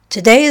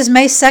Today is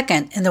May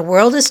 2nd, and the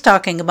world is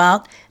talking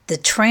about the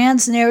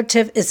trans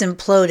narrative is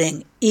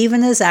imploding,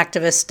 even as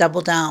activists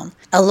double down.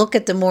 A look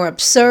at the more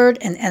absurd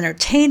and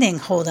entertaining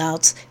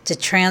holdouts to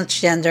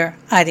transgender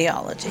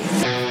ideology.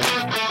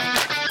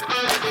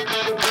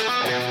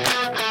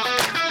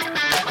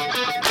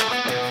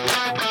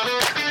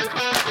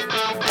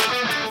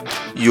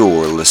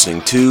 You're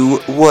listening to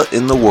What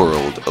in the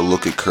World? A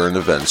look at current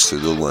events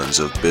through the lens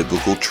of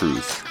biblical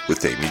truth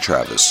with Amy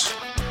Travis.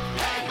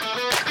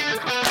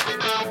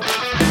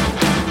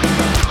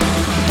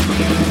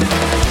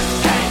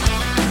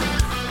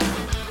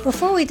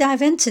 Before we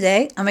dive in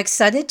today, I'm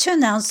excited to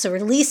announce the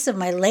release of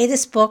my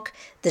latest book,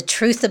 The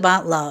Truth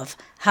About Love,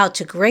 How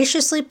to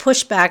Graciously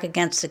Push Back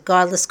Against a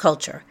Godless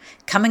Culture,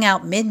 coming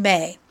out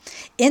mid-May.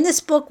 In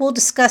this book, we'll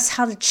discuss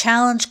how to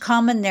challenge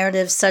common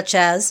narratives such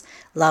as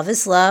love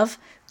is love,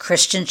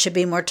 Christians should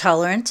be more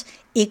tolerant,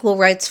 equal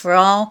rights for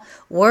all,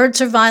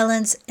 words are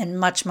violence, and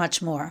much,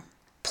 much more.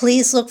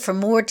 Please look for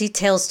more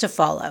details to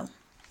follow.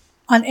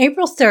 On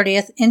April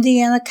 30th,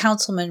 Indiana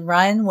Councilman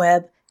Ryan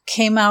Webb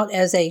came out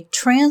as a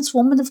trans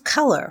woman of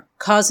color,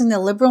 causing the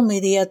liberal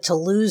media to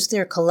lose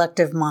their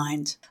collective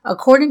mind.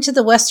 According to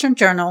the Western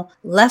Journal,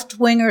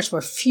 left-wingers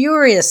were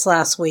furious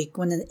last week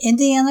when an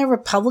Indiana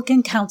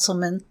Republican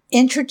councilman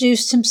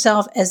introduced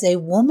himself as a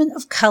woman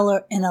of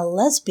color and a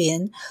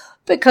lesbian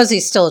because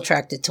he's still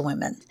attracted to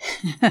women.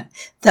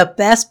 The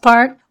best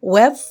part,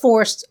 Webb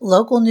forced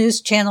local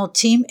news channel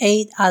Team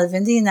 8 out of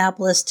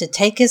Indianapolis to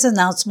take his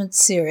announcement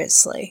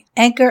seriously.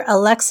 Anchor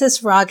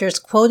Alexis Rogers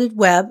quoted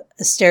Webb,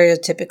 a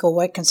stereotypical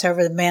white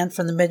conservative man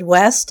from the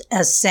Midwest,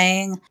 as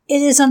saying,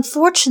 "It is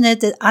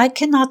unfortunate that I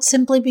cannot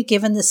simply be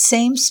given the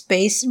same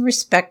space and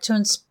respect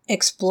to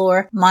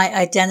explore my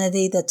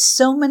identity that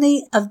so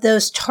many of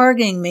those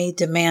targeting me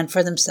demand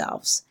for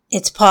themselves.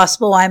 It's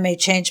possible I may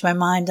change my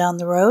mind down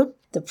the road.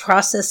 The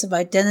process of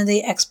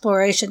identity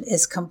exploration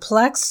is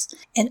complex,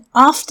 and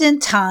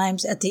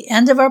oftentimes at the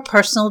end of our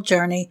personal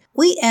journey,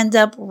 we end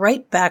up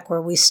right back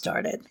where we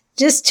started."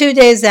 Just 2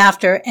 days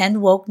after End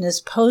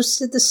Wokeness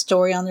posted the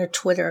story on their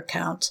Twitter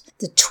account,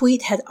 the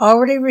tweet had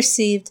already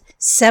received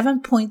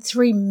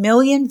 7.3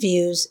 million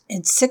views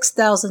and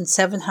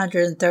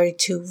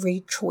 6,732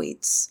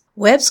 retweets.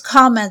 Webb's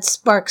comments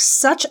sparked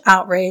such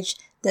outrage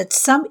that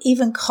some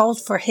even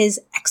called for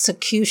his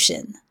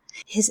execution.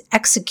 His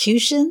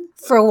execution?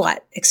 For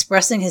what?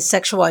 Expressing his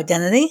sexual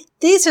identity?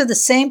 These are the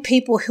same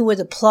people who would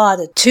applaud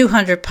a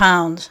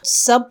 200-pound,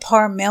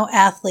 subpar male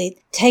athlete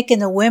taking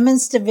the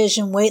women's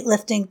division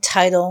weightlifting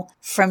title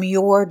from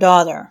your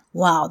daughter.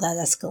 Wow, that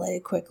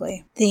escalated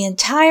quickly. The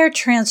entire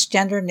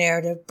transgender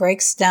narrative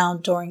breaks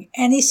down during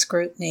any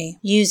scrutiny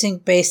using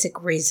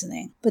basic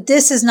reasoning. But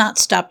this has not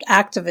stopped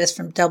activists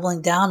from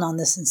doubling down on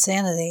this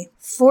insanity.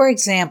 For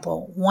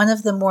example, one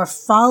of the more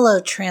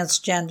followed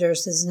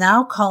transgenders is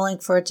now calling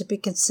for it to be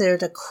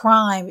considered a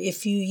crime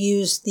if you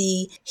use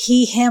the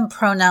he/him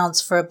pronouns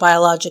for a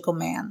biological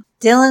man.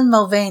 Dylan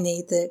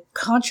Mulvaney, the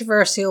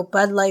controversial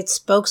Bud Light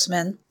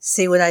spokesman,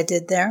 see what I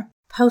did there,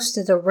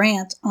 posted a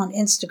rant on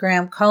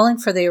Instagram calling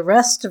for the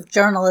arrest of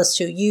journalists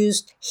who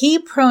used he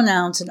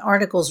pronouns in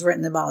articles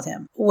written about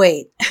him.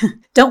 Wait,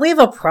 don't we have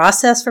a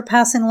process for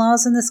passing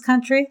laws in this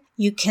country?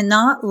 You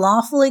cannot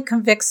lawfully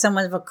convict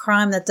someone of a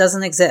crime that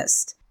doesn't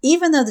exist.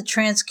 Even though the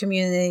trans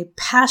community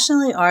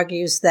passionately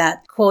argues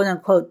that,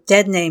 quote-unquote,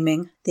 dead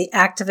naming, the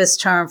activist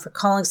term for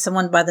calling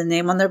someone by the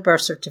name on their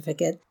birth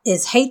certificate,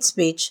 is hate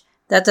speech,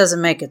 that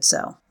doesn't make it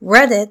so.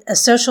 Reddit, a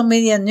social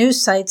media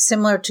news site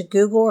similar to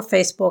Google or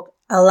Facebook,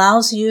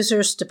 allows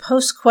users to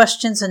post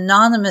questions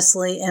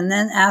anonymously and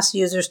then ask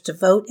users to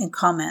vote and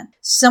comment.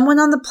 Someone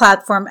on the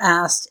platform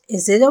asked,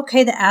 "Is it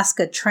okay to ask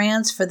a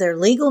trans for their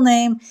legal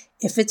name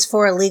if it's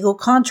for a legal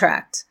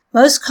contract?"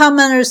 Most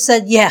commenters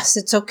said yes,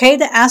 it's okay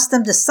to ask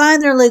them to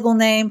sign their legal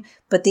name,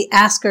 but the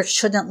asker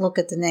shouldn't look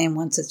at the name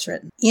once it's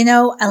written. You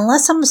know,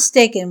 unless I'm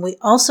mistaken, we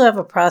also have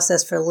a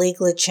process for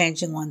legally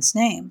changing one's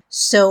name.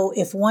 So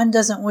if one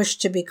doesn't wish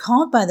to be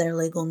called by their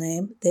legal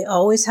name, they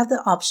always have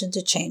the option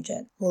to change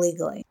it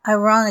legally.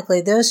 Ironically,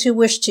 those who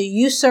wish to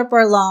usurp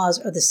our laws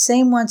are the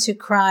same ones who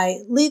cry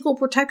legal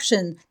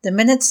protection the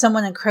minute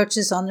someone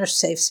encroaches on their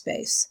safe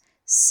space.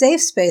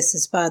 Safe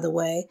spaces, by the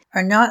way,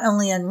 are not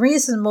only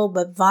unreasonable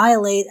but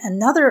violate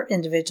another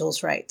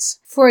individual's rights.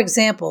 For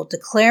example,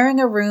 declaring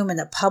a room in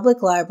a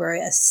public library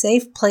a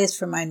safe place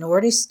for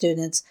minority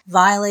students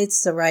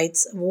violates the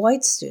rights of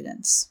white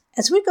students.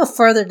 As we go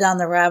further down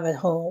the rabbit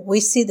hole, we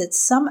see that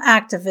some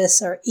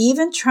activists are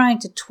even trying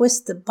to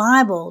twist the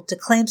Bible to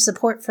claim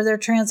support for their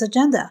trans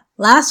agenda.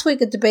 Last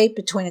week, a debate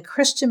between a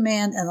Christian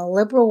man and a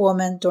liberal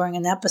woman during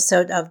an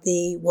episode of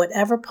the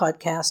Whatever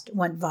podcast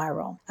went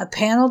viral. A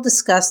panel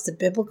discussed the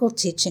biblical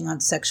teaching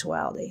on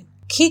sexuality.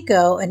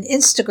 Kiko, an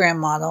Instagram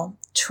model,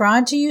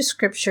 tried to use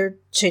scripture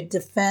to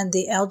defend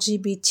the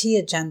LGBT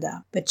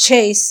agenda, but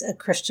Chase, a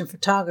Christian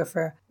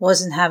photographer,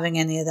 wasn't having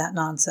any of that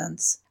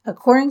nonsense.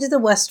 According to the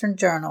Western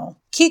Journal,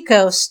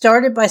 Kiko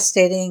started by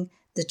stating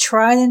the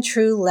tried and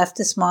true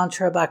leftist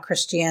mantra about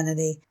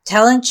Christianity,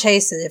 telling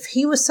Chase that if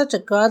he was such a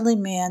godly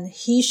man,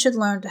 he should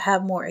learn to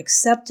have more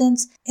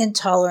acceptance and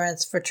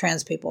tolerance for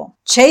trans people.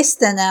 Chase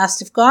then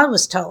asked if God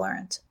was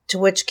tolerant, to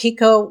which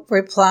Kiko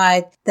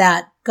replied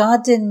that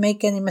God didn't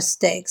make any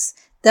mistakes.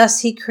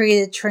 Thus, he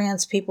created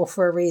trans people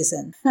for a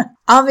reason.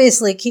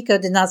 Obviously, Kiko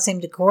did not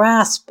seem to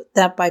grasp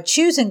that by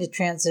choosing to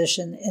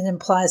transition, it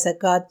implies that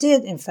God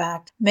did, in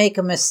fact, make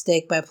a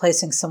mistake by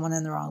placing someone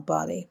in the wrong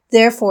body.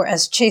 Therefore,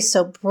 as Chase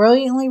so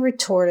brilliantly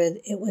retorted,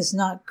 it was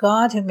not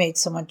God who made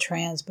someone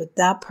trans, but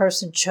that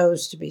person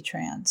chose to be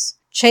trans.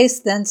 Chase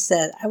then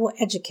said, I will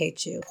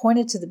educate you,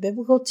 pointed to the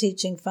biblical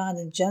teaching found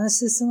in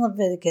Genesis and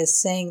Leviticus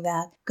saying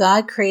that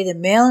God created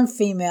male and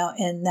female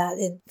and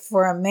that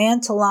for a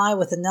man to lie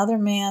with another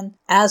man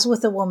as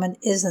with a woman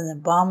is an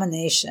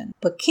abomination.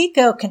 But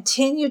Kiko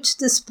continued to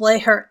display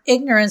her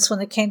ignorance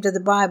when it came to the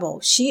Bible.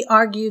 She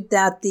argued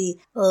that the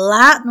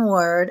Latin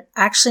word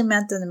actually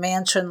meant that a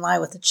man shouldn't lie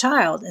with a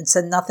child and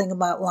said nothing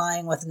about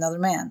lying with another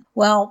man.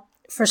 Well,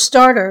 for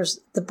starters,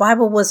 the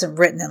Bible wasn't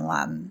written in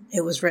Latin. It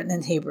was written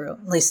in Hebrew,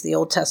 at least the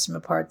Old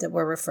Testament part that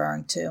we're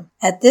referring to.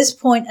 At this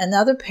point,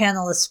 another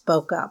panelist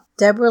spoke up.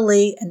 Deborah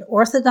Lee, an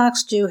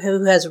Orthodox Jew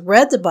who has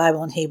read the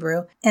Bible in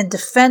Hebrew and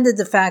defended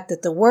the fact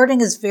that the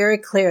wording is very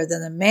clear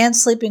that a man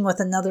sleeping with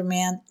another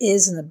man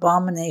is an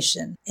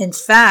abomination. In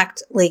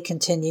fact, Lee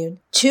continued,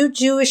 2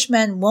 Jewish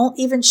men won't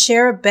even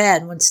share a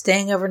bed when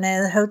staying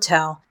overnight at a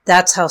hotel.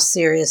 That's how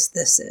serious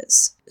this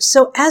is.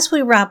 So as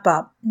we wrap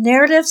up,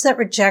 narratives that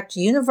reject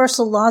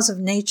universal laws of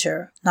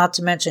nature, not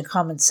to mention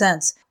common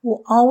sense,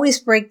 will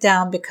always break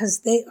down because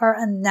they are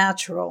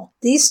unnatural.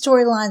 These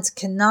storylines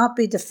cannot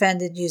be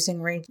defended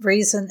using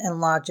reason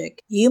and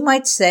logic. You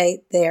might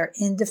say they are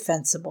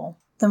indefensible.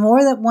 The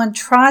more that one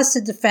tries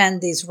to defend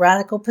these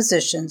radical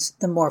positions,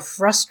 the more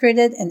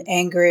frustrated and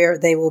angrier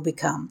they will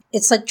become.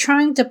 It's like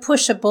trying to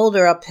push a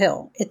boulder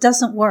uphill. It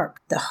doesn't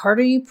work. The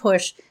harder you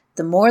push,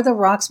 the more the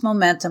rock's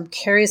momentum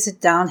carries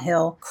it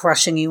downhill,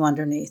 crushing you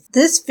underneath.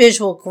 This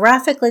visual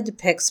graphically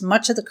depicts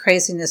much of the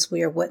craziness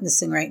we are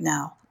witnessing right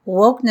now.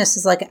 Wokeness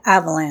is like an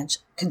avalanche,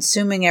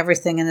 consuming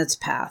everything in its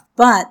path.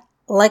 But,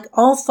 like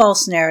all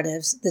false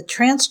narratives, the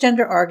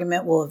transgender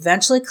argument will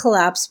eventually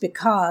collapse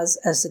because,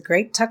 as the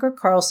great Tucker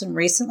Carlson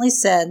recently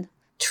said,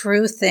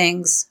 true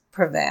things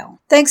prevail.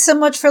 Thanks so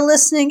much for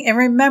listening, and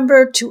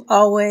remember to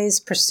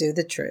always pursue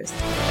the truth.